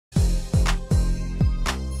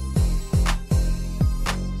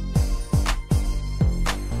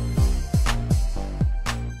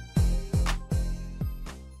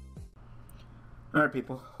Alright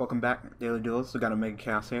people, welcome back. Daily Duels, we got a Mega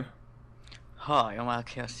Chaos here. Hi, I'm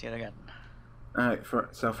Khaos here again. Alright,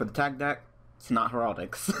 so for the tag deck, it's not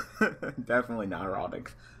Heraldics. Definitely not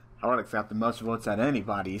Heraldics. Heraldics got the most votes out of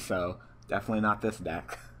anybody, so definitely not this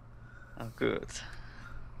deck. Oh, good.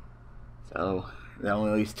 So, there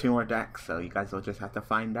only leaves 2 more decks, so you guys will just have to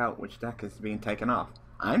find out which deck is being taken off.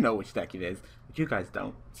 I know which deck it is, but you guys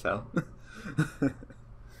don't, so...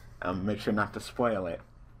 make sure not to spoil it.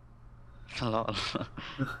 Lol.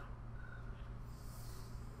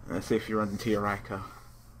 Let's see if you run into your Raikou.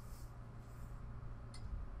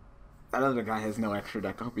 That other guy has no extra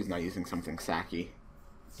deck. I hope he's not using something sacky.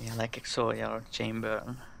 Yeah, like Exodia or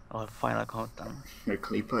Chamber or Final Countdown. Or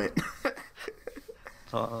Qliphort.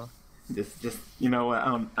 So, just you know what?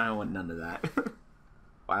 I don't want none of that.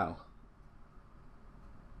 Wow.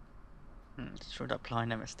 should apply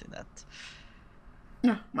Nemesis to that.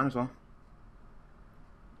 Yeah, might as well.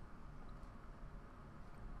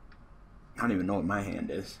 I don't even know what my hand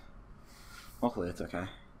is. Hopefully it's okay.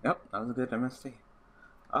 Yep, that was a good MST.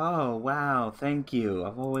 Oh, wow, thank you.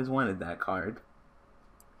 I've always wanted that card.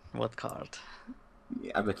 What card?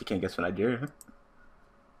 Yeah, I bet you can't guess what I drew.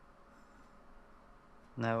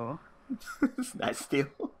 No. That steal.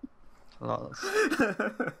 Lol.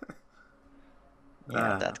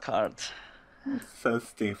 Yeah, that card. So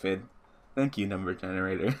stupid. Thank you, number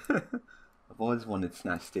generator. I've always wanted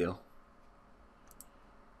Snatch Steal.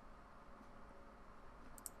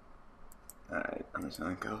 Alright, I'm just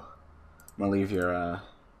gonna go. I'm gonna leave your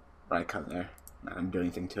Raikou there. Not gonna do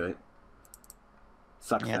anything to it.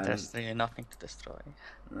 Sucks Yeah, that there's really nothing to destroy.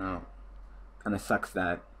 No. Kinda sucks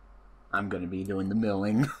that I'm gonna be doing the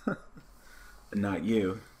milling. But not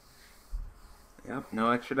you. Yep,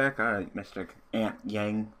 no extra deck. Alright, Mr. Ant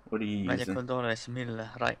Yang, what are you using? Magical Dollar is Mill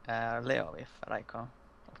Leo with Raikou,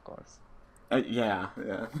 of course. Yeah.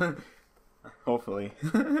 Hopefully.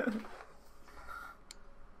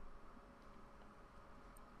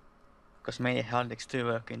 Because many Heraldics do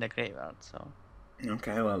work in the graveyard, so...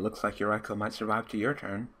 Okay, well, it looks like your Raikou might survive to your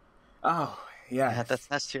turn. Oh, yes. Yeah,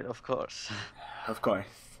 that's true, of course. Of course.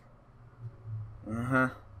 Uh-huh.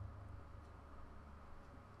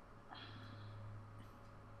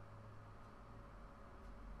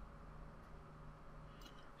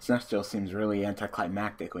 Snap still seems really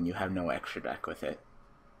anticlimactic when you have no extra deck with it.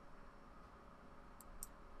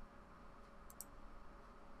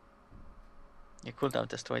 You could have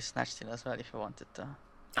destroyed Snatch Steal as well if you wanted to.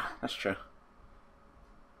 Ah, that's true.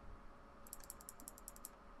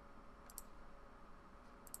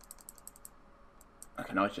 I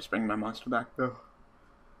can always just bring my monster back, though.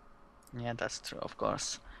 Yeah, that's true, of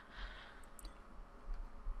course.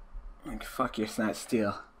 Like, fuck your Snatch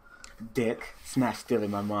Steal. Dick. Snatch Stealing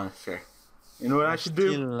my monster. You know what I should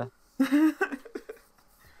do?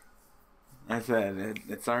 I said,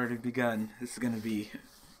 it's already begun. This is gonna be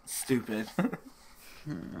stupid.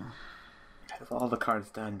 Have all the cards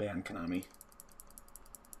done, ban Konami.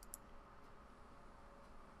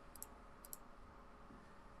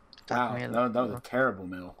 Wow, that was a terrible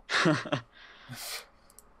mill.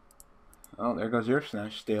 Oh, there goes your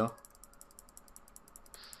Snatch Steal.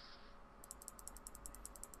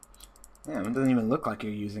 Yeah, it doesn't even look like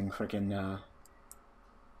you're using freaking,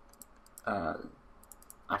 I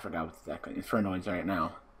forgot what the deck is. Infernoids right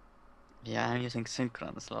now. Yeah, I'm using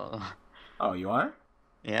Synchron as well. Oh, you are?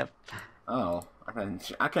 Yep. Oh, I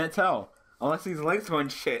can't tell. Unless these legs going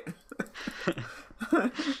shit.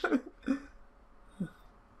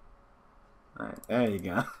 Alright, there you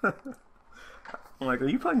go. I'm like, are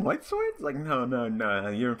you playing White Swords? Like,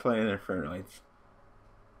 no, you're playing Infernoids.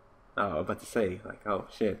 Oh, I was about to say, like, oh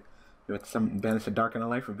shit. You want some Banish the Dark in a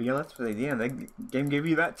Life for BLS? But yeah, that game gave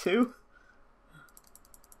you that too?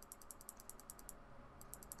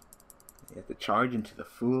 You have to charge into the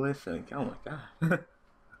Foolish, like, oh my god.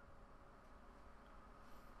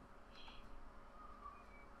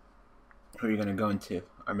 Who are you gonna go into?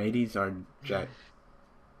 Armades or Jet?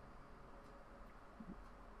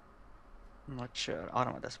 Not sure.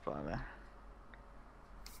 Armadas probably.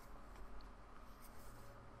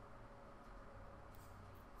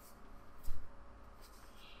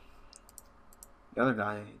 The other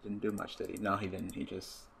guy didn't do much, did he? No, he didn't. He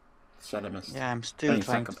just set him as... Yeah, I'm still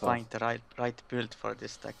trying to find the right build for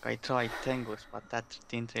this deck. I tried Tengus, but that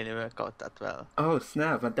didn't really work out that well. Oh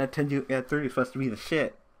snap, but that Tengu at 30 is supposed to be the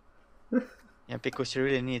shit. Yeah, because you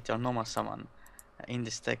really need your normal summon in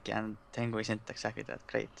this deck, and Tengu isn't exactly that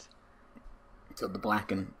great. So the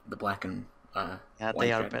black and yeah,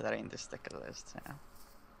 they are better in this deck at least. Yeah.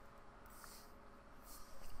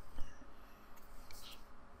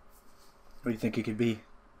 What do you think it could be?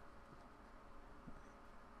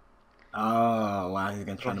 Oh, wow, he's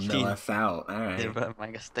gonna try to mill us out. Alright. They're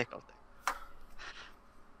buying a stack of them.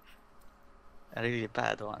 A really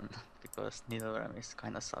bad one, because Needleworm is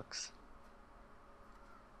kinda sucks.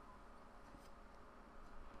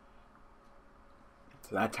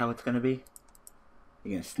 So that's how it's gonna be?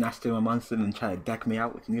 You're gonna snatch through a monster and try to deck me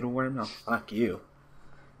out with Needleworm? Oh, fuck you.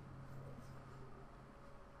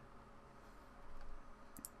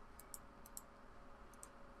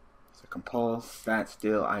 So Compulse, Stat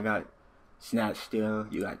Steal, I got Snatch Steal,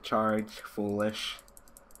 you got Charge, Foolish.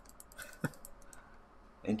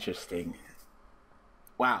 Interesting.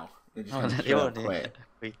 Wow. It just went straight up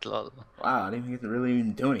quick. Lol. Wow, I didn't even get to really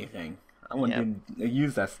even do anything. I wanted to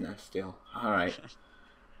use that Snatch Steal. Alright.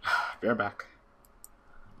 Bear back.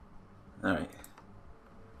 Alright.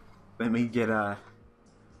 Let me get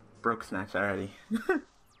Broke Snatch already.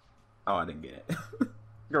 Oh, I didn't get it.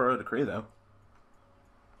 Go rid of the Kree though.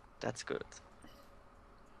 That's good.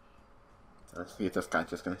 So let's see if this guy's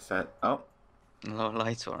just gonna set. Oh. No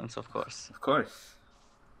light swords, of course. Of course.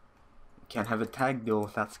 You can't have a tag duel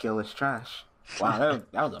without skillless trash. Wow,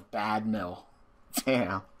 that was a bad mill.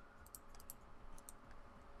 Damn.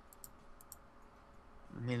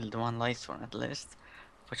 Milled one light sword at least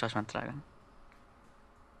for Judgment Dragon.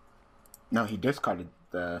 No, he discarded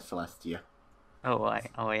the Celestia.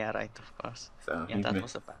 Oh yeah, right, of course. So yeah, that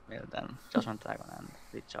was a bad mill then. Judgment Dragon and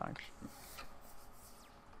recharge.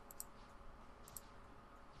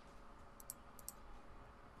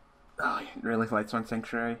 Oh, really? Lightsworn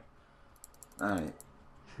Sanctuary? Alright.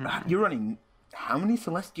 You're running... How many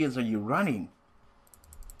Celestias are you running?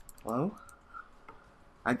 Hello?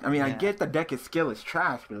 I mean, yeah. I get the deck is skill is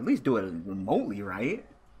trash, but at least do it remotely, right?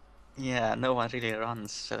 Yeah, no one really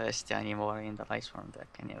runs Celestia anymore in the Lightsworn deck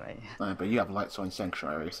anyway. Right, but you have Lightsworn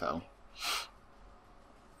Sanctuary, so...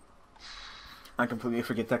 I completely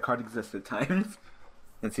forget that card exists at times.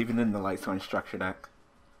 It's even in the Lightsworn structure deck.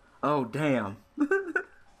 Oh, damn.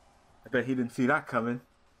 I bet he didn't see that coming.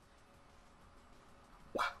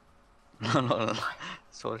 Wow. No.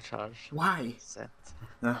 Soul Charge. Why? Set.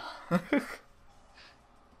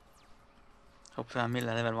 Hopefully I mill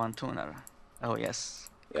a level 1 tuner. Oh yes.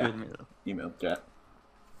 Yeah. Good mill. You milled that.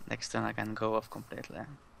 Next turn I can go off completely.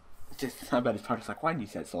 I bet his partner's like, why did you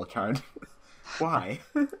set Soul Charge? Why?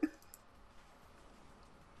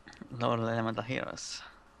 Lord Elemental Heroes.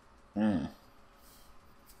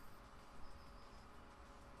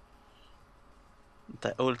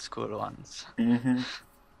 The old school ones.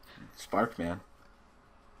 Spark, man.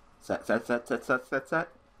 Set. You're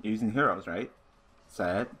using heroes, right?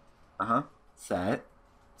 Set. Set.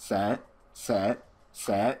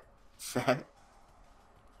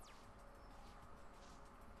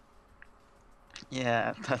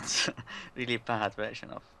 Yeah, that's a really bad version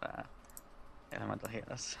of Elemental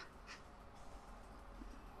Heroes.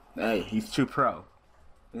 Hey, he's too pro.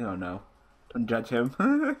 You don't know. Don't judge him.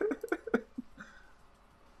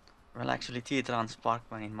 Well, actually, T-Tron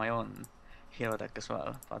Sparkman in my own hero deck as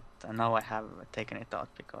well, but now I have taken it out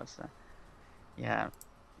because, yeah,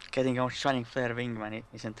 getting a Shining Flare Wingman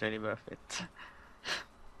isn't really worth it.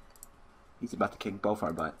 He's about to kick both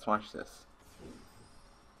our butts. Watch this.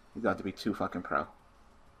 He's about to be too fucking pro.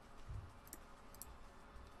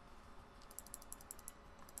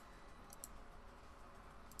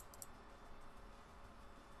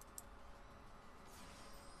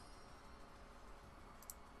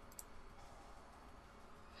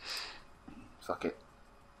 Fuck it.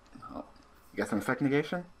 Oh. You got some effect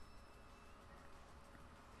negation?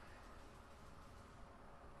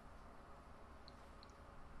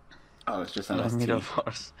 Oh, it's just MST. Mirror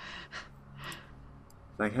Force.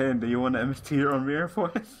 Like, hey, do you want to MST your own Mirror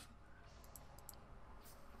Force?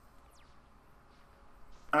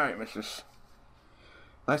 Alright, mistress.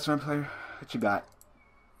 Last one player, what you got?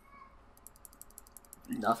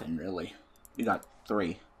 Nothing, really. You got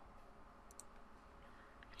 3.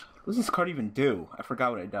 What does this card even do? I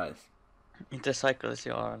forgot what it does. It recycles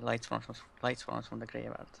your light forms from the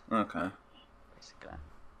graveyard. Okay. Basically.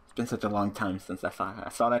 It's been such a long time since I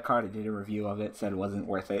saw that card. I did a review of it, said it wasn't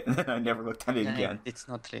worth it, and then I never looked at it again. It's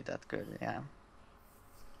not really that good, yeah.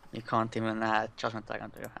 You can't even add Judgment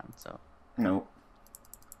Dragon to your hand, so... Nope.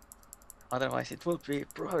 Otherwise it would be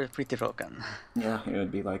probably pretty broken. Yeah, it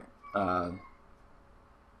would be like,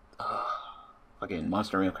 fucking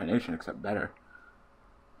Monster Reincarnation, except better.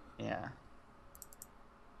 Yeah.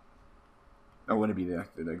 Or would it be the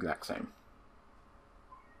exact same?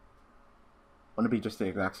 Wouldn't it be just the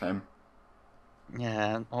exact same?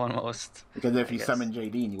 Yeah, almost. Because if you summon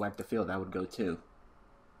JD and you wipe the field, that would go too.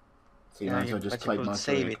 So you might as well just play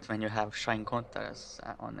Monster. You could save it when you have Shine Counters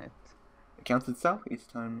on it. It counts itself each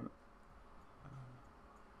time.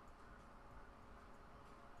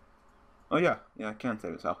 Oh yeah, yeah, I can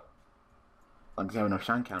save itself. As long as I have enough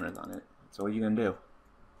shine counters on it. So what are you gonna do?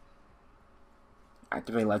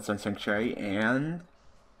 Activate Leadstone Sanctuary and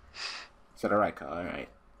set a Raikou. Alright.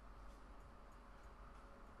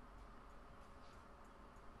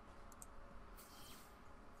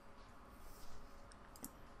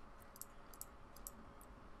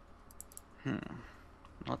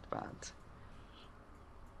 Not bad.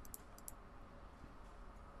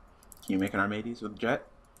 Can you make an Armades with Jet?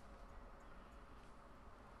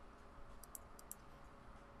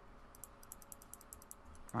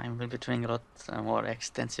 I will be doing a lot more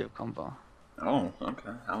extensive combo. Oh,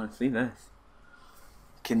 okay. I want to see this.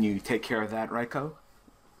 Can you take care of that, Raikou?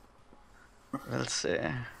 We'll see.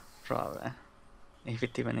 Probably. If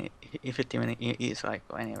it even is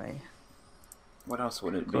Raikou anyway. What else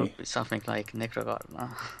would it Could be something like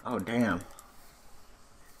Necrogardna. Oh, damn.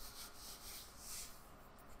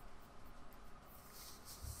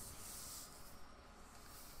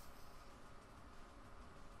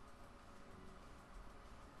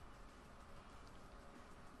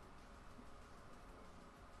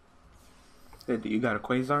 You got a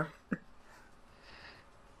Quasar?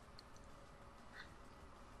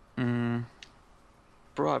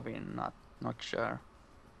 Probably not. Not sure.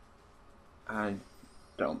 I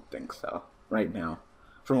don't think so. Right now.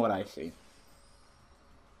 From what I see.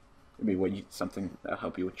 Maybe something that'll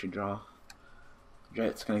help you with your draw.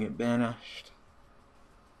 Jet's gonna get banished.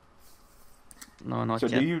 No, not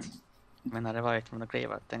yet. When I revive it from the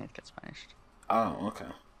graveyard, then it gets banished. Oh, okay.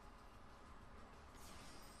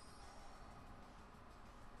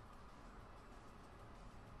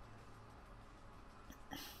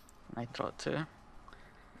 I draw 2.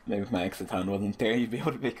 Maybe if my Exciton wasn't there, you'd be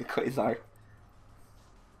able to make a Quasar.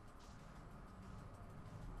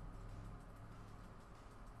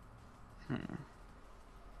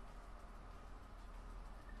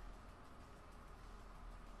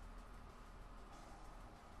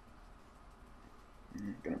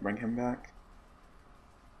 Gonna bring him back.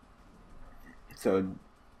 So,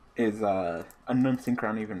 is Unknown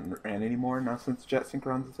Synchron even ran anymore now since Jet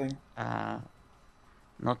Synchron's a thing?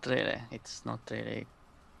 Not really. It's not really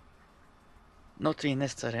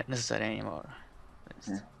necessary anymore.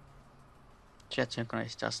 Jet Synchron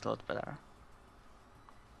is just a lot better.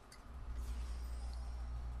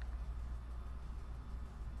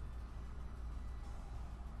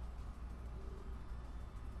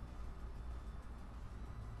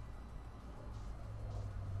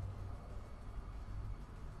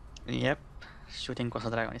 Yep, shooting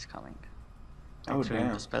Kosa Dragon is coming. Oh,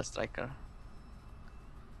 damn. The Spell Striker.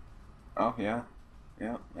 Oh, yeah.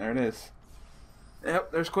 Yeah, there it is.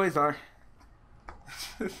 Yep, there's Quasar.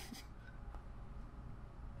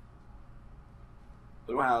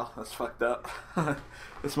 Wow, that's fucked up.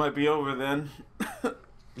 This might be over then.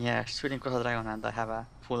 Yeah, shooting Kosa Dragon and I have a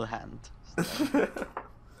full hand.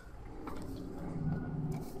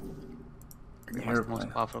 The most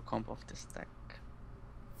powerful combo of this deck.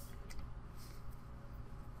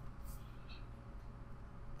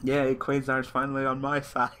 Yay, Quasar's finally on my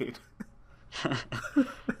side.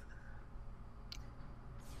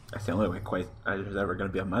 That's the only way Quasar's ever going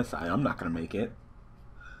to be on my side. I'm not going to make it.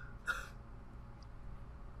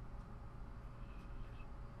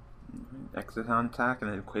 Exciton attack,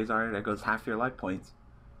 and then Quasar, that goes half your life points.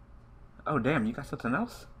 Oh, damn, you got something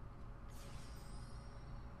else?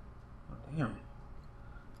 Oh, damn.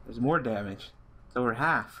 There's more damage. It's over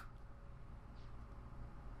half.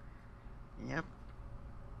 Yep.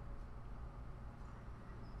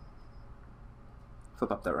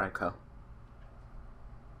 Flip up that Raikou.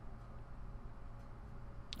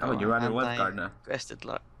 Oh, you rather was Gardner. Quested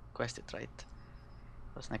right. It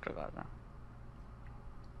was Necrogardna.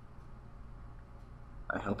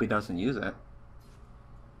 I hope he doesn't use it.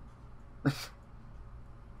 I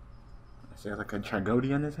see like a Tragody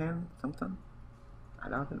in his hand, something. I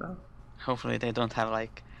doubt it though. Hopefully they don't have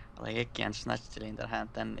like Koa'Ki and Snatch Steal in their hand,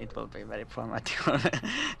 then it will be very problematic.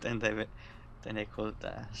 then they could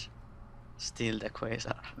steal the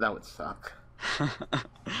Quasar. That would suck.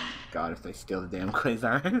 God, if they steal the damn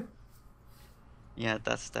Quasar. Yeah,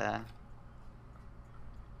 that's the...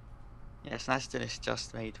 Yeah, Snatch Steal is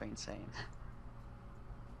just way too insane.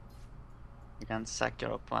 You can sack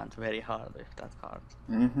your opponent very hard with that card.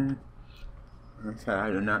 Mm-hmm. Okay,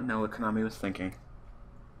 I do not know what Konami was thinking.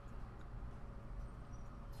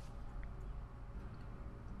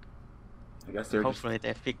 I guess they're Hopefully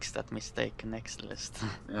they fix that mistake next list.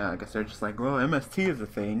 Yeah, I guess they're just like, well, MST is a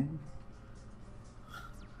thing.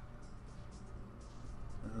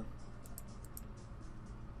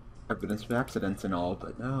 Evidence of accidents and all,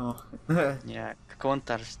 but no. Yeah,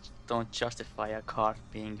 counters don't justify a card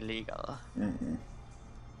being legal. Mm-hmm.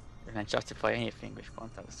 You can justify anything with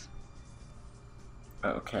counters.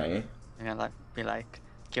 Okay. You can be like,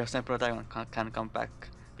 Chaos Temporal Dragon can come back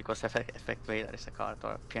because Effect Vader is a card,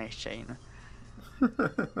 or Pianist Chain.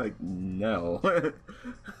 Like, no.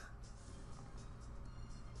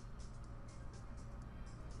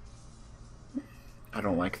 I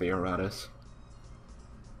don't like the erratas.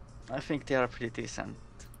 I think they are pretty decent.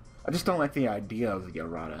 I just don't like the idea of the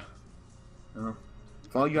errata. You know?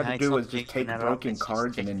 If all you have to do is just take broken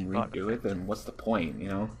cards and then redo it, then what's the point, you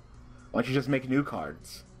know? Why don't you just make new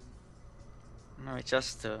cards? No, it's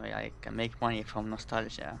just to make money from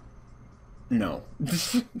nostalgia. No.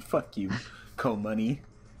 Fuck you, co-money.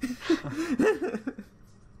 Can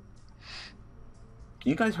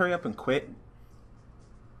you guys hurry up and quit?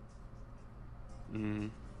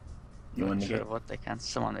 You want not to sure get... what they can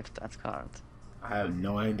summon with that card. I have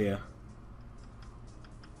no idea.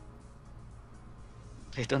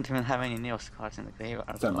 They don't even have any Neos cards in the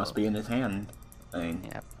graveyard. That must be in his hand thing.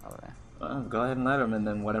 Yeah, probably. Well, go ahead and let him, and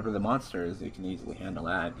then whatever the monster is, you can easily handle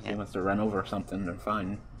that. If he wants to run over something, then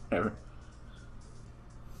fine. Whatever.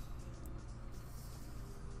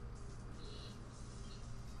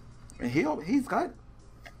 He's got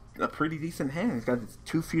a pretty decent hand. He's got his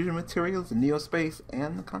 2 fusion materials, the Neo Space,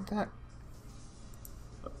 and the Contact.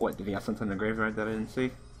 What, did he have something in the graveyard that I didn't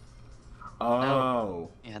see? Oh.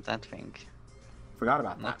 Yeah, that thing. Forgot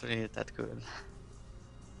about that. Not really that good.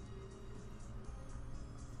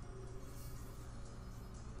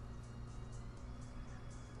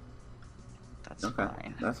 That's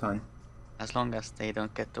fine. That's fine. As long as they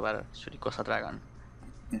don't get to where Shurikosa Dragon.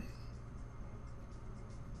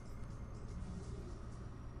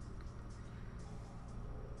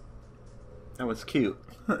 That was cute.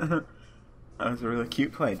 That was a really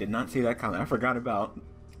cute play. Did not see that coming. I forgot about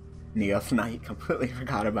Neos Knight. Completely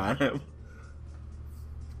forgot about him.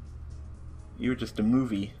 You're just a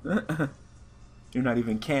movie. You're not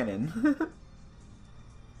even canon.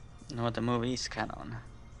 No, the movie is canon.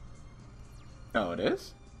 Oh, it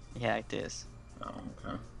is? Yeah, it is. Oh,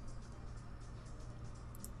 okay.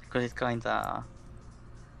 Because it kinda...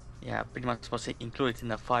 Yeah, pretty much was included in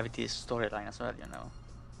the 5D storyline as well, you know.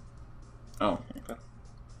 Oh, okay.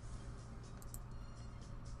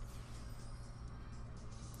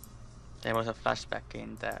 There was a flashback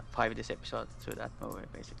in the 5D episode to that movie,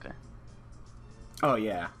 basically. Oh,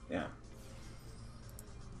 yeah, yeah.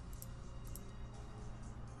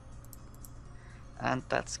 And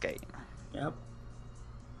that's game. Yep.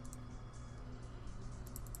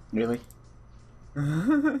 Really?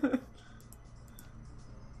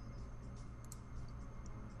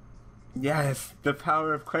 Yes, the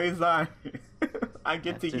power of Quasar. I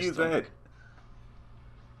get to use it.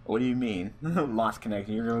 What do you mean? Lost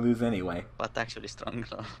connection, you're gonna lose anyway. But actually strong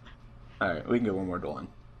though. Alright, we can get one more duel in.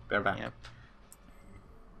 They're back. Yep.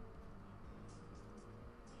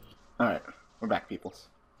 Alright, we're back, peoples.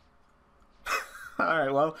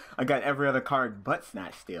 Alright, well, I got every other card but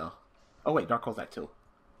Snatch Steal. Oh wait, Dark Hole's that too.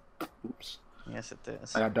 Oops. Yes, it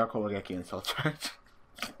is. I got Dark Hole, Koa'Ki, and Soul Charge.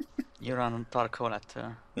 You're on Dark Hole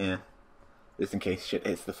too. Yeah. Just in case shit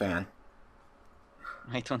hits the fan.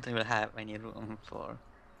 I don't even have any room for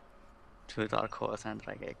 2 Dark Holes and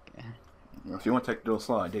Koa'Ki. If you want to take the dual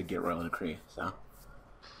slow, I did get Royal Decree, so.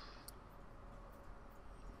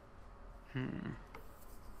 I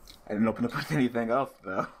didn't open up with anything else,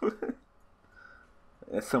 though.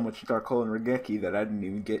 There's so much Dark Hole and Regeki that I didn't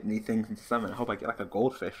even get anything to summon. I hope I get like a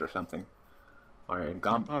goldfish or something. Or a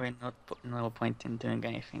gum. Probably no point in doing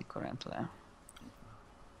anything currently.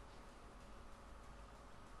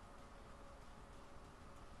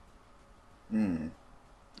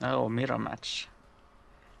 Oh, mirror match.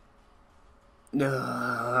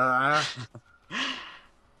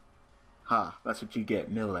 Ha, that's what you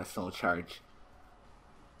get. Mill that Soul Charge.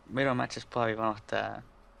 Mirror match is probably one of the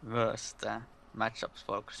worst matchups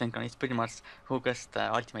for Synchron. It's pretty much who gets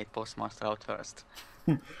the ultimate boss monster out first.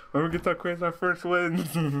 When we get that quiz, our first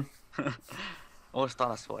wins. Or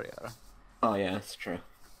Stardust Warrior. Oh yeah, that's true.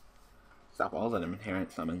 Stop all of them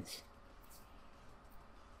inherent summons.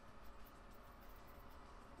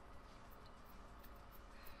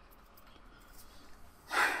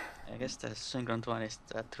 I guess the Synchron one is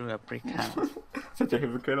through a brick hand. Such a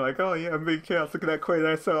hypocrite, like, oh yeah, I'm big chaos, look at that Quasar,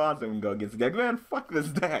 that's so awesome, and go against the deck. Man, fuck this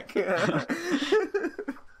deck.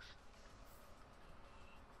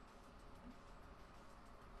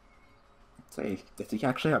 Say, does he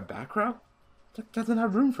actually have back row? Deck doesn't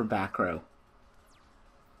have room for back row.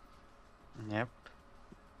 Yep.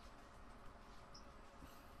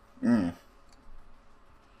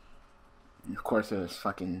 course it was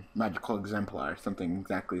fucking magical exemplar, something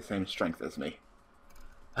exactly the same strength as me.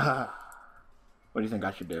 What do you think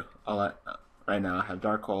I should do? Right now I have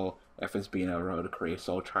Dark Hole, FSB, Rotary,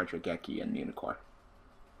 Soul Charger, Geki, and Unicorn.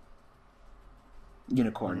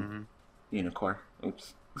 Unicorn.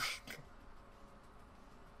 Oops.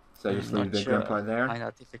 So I just leave the exemplar there? Kind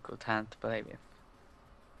of difficult hand to play with.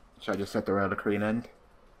 Should I just set the Rotary in end?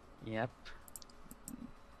 Yep.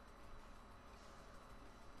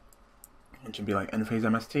 It should be like end phase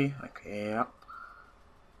MST? Like, yep.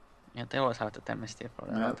 Yeah, they always have the MST for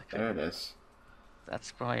the Yep, there it is.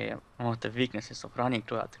 That's probably one of the weaknesses of running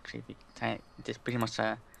throughout the creepy. It is pretty much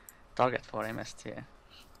a target for MST.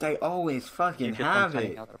 They always fucking have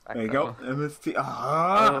it. There you go, MST.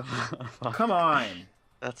 Oh, come on.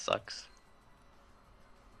 That sucks.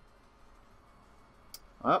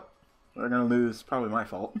 Well, we're gonna lose. Probably my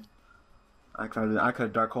fault. I could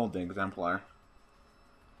have Dark Hold the exemplar.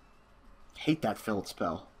 Hate that filled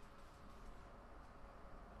spell.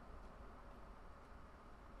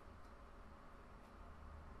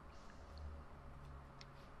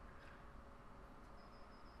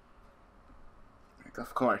 Like,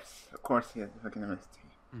 of course he had the fucking MST.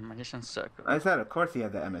 Magician's Circle. I said, of course he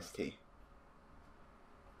had the MST.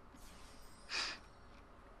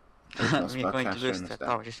 We're going to lose the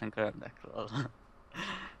Magician Grab deck, lol.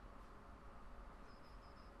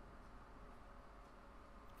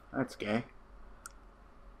 That's gay.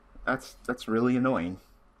 That's really annoying.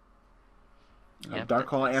 Yep, Dark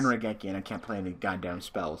Hole and Regeki, and I can't play any goddamn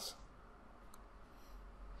spells.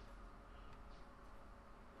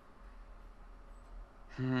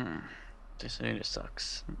 This really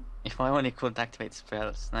sucks. If I only could activate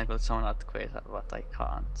spells, then I could summon out Quasar, but I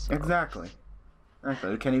can't. So. Exactly.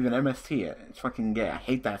 You can't even MST it. It's fucking gay. I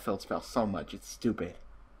hate that filled spell so much. It's stupid.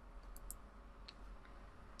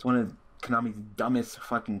 It's one of Konami's dumbest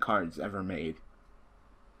fucking cards ever made.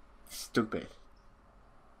 Stupid.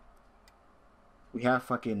 We have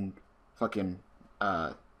fucking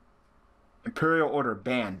Imperial Order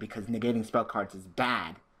banned because negating spell cards is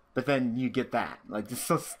bad. But then you get that. Like, it's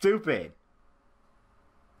so stupid.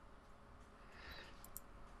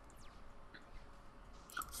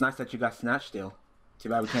 It's nice that you got Snatch Steal. Too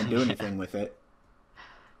bad we can't do anything with it.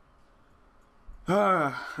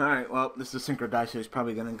 Alright, well, this is a Synchro guy, so he's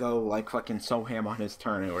probably gonna go, like, fucking Soham on his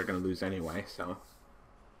turn, and we're gonna lose anyway, so.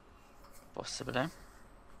 Possibly.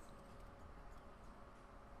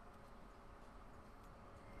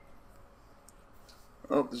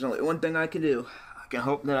 Oh, there's only one thing I can do. I can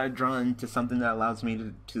hope that I draw into something that allows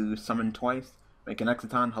me to summon twice, make an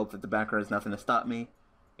Exciton, hope that the backer has nothing to stop me,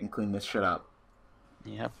 and clean this shit up.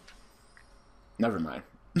 Yep. Never mind.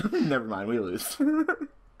 Never mind, we lose.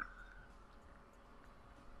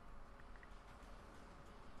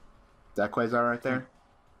 Is that Quasar right there?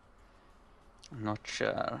 I'm not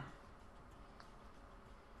sure.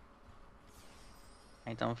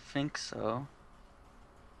 I don't think so.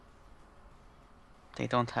 They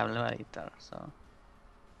don't have Leviator, so.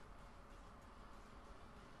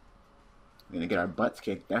 We're gonna get our butts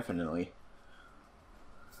kicked, definitely.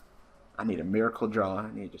 I need a miracle draw.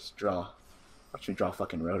 I need to just draw. Watch me draw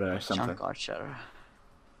fucking Rhoda or something. Junk Archer.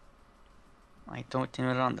 I don't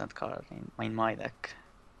even run that card in my deck.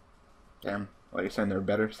 Damn. What, you're saying there are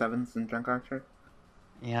better 7s than Junk Archer?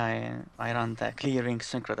 Yeah, I run the Clearing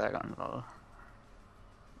Synchro Dragon roll.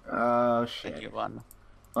 Oh shit. That you won.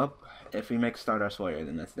 Well, if we make Stardust Warrior,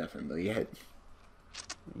 then that's definitely it.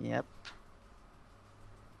 Yep.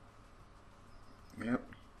 Yep.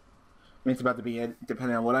 I mean, it's about to be it,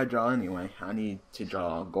 depending on what I draw anyway. I need to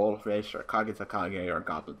draw Goldfish, or Kagetakage, or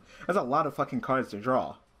Goblin. That's a lot of fucking cards to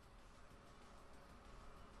draw.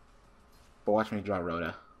 But watch me draw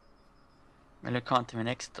Rhoda. Well, you can't even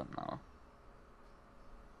Exton now.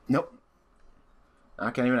 Nope.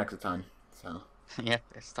 I can't even Exciton, so. Yep,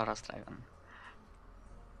 it's Stardust Dragon.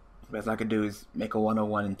 Best I could do is make a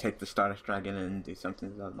 101 and take the Stardust Dragon and do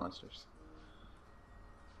something to the other monsters.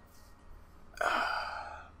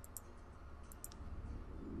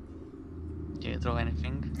 Do you draw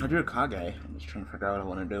anything? I drew Kage. I'm just trying to figure out what I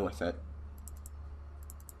want to do with it.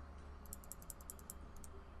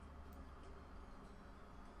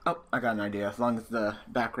 Oh, I got an idea. As long as the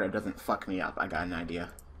back row doesn't fuck me up, I got an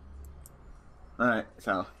idea. Alright,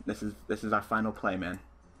 so this is our final play, man.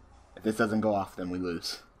 If this doesn't go off, then we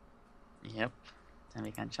lose. Yep. Then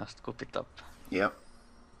we can just coop it up. Yep.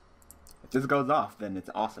 If this goes off, then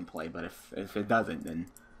it's awesome play, but if it doesn't,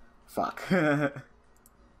 then fuck.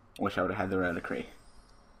 Wish I would have had the Reliquary.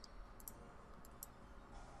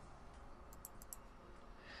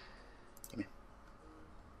 Come here.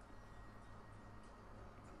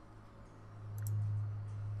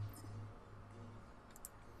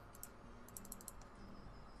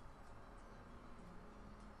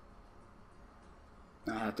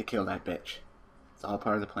 to kill that bitch. It's all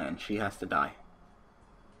part of the plan. She has to die.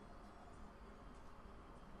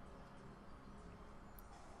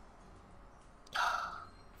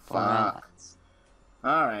 Fuck.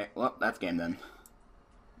 Alright, well, that's game then.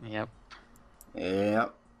 Yep.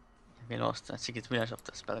 Yep. We lost 6 millions of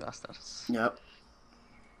the spellcasters. Yep.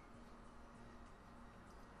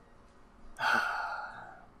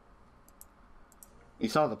 You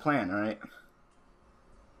saw the plan, right?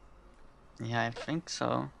 Yeah, I think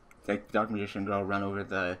so. Take the Dark Magician Girl, run over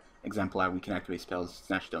the Exemplar, we can activate spells,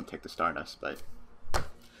 Snatch don't take the Stardust, but...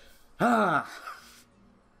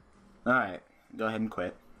 Alright, go ahead and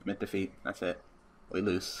quit. Admit defeat, that's it. We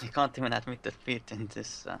lose. I can't even admit defeat in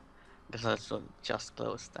this, because I also just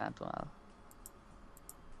closed that well.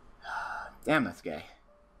 Damn, that's gay.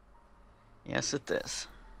 Yes, it is.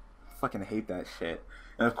 I fucking hate that shit.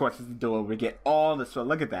 And of course, it's the duel we get all the spells.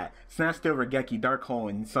 Look at that. Snatch, Steel, Regeki, Dark Hole,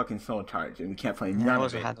 and fucking Soul Charge, and we can't play none I of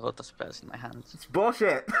also it. had a lot of spells in my hands. It's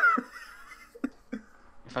bullshit.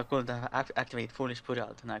 If I could have activate Foolish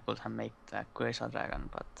Burial, then I could have made the Quasar Dragon,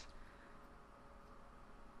 but...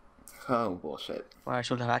 Oh, bullshit. Or I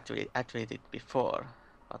should have activated it before,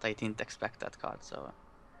 but I didn't expect that card, so...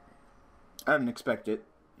 I didn't expect it.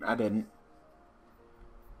 I didn't.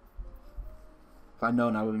 If I'd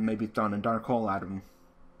known, I would have maybe thrown a Dark Hole at him.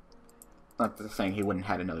 Not saying he wouldn't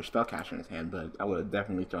have had another spellcaster in his hand, but I would have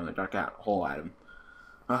definitely thrown a Dark Hole at him.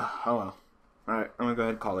 Oh well. Alright, I'm gonna go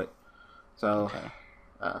ahead and call it. So,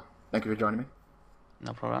 okay. Thank you for joining me.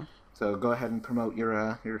 No problem. So go ahead and promote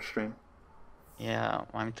your stream. Yeah,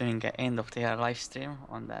 I'm doing an end of the year live stream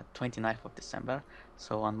on the 29th of December,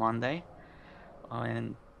 so on Monday,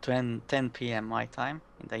 on 10 p.m. my time.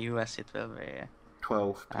 In the US it will be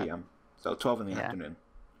 12 p.m. So 12 in the afternoon.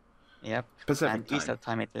 Yep. Pacific and time. Eastern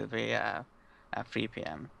time it will be 3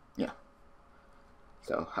 p.m. Yeah.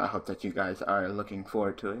 So I hope that you guys are looking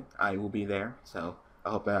forward to it. I will be there, so I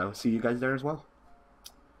hope I'll see you guys there as well.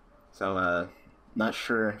 So not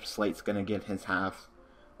sure if Slate's gonna get his half.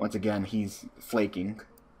 Once again, he's flaking.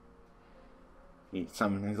 He's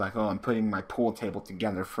like, oh, I'm putting my pool table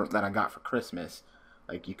together that I got for Christmas.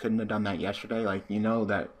 Like, you couldn't have done that yesterday. Like, you know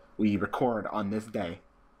that we record on this day.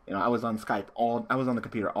 You know, I was on Skype I was on the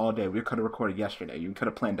computer all day. We could have recorded yesterday. You could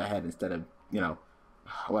have planned ahead instead of, you know,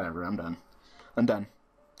 whatever. I'm done.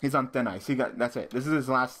 He's on thin ice. That's it. This is his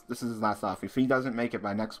last off. If he doesn't make it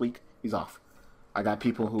by next week, he's off. I got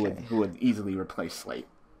people who would easily replace Slate.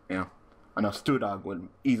 You know, I know Studog would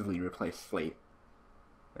easily replace Slate.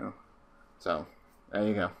 You know, so there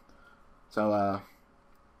you go. So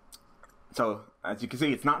as you can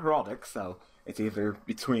see, it's not Heraldics, so it's either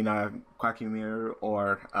between Koa'Ki Meiru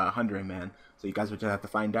or Hunderyman. So you guys would just have to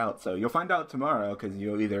find out. So you'll find out tomorrow, because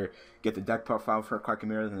you'll either get the deck profile for Koa'Ki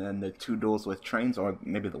Meiru and then the 2 duels with trains, or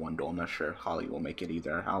maybe the 1 duel. I'm not sure. Holly will make it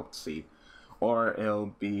either. I'll see. Or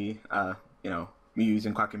it'll be, you know, me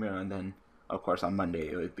using Koa'Ki Meiru, and then, of course, on Monday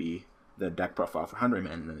it would be the deck profile for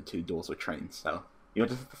Hunderyman and then the 2 duels with trains. So you'll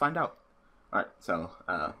just have to find out. Alright, so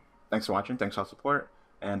thanks for watching. Thanks for all support.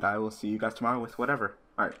 And I will see you guys tomorrow with whatever.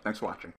 Alright, thanks for watching.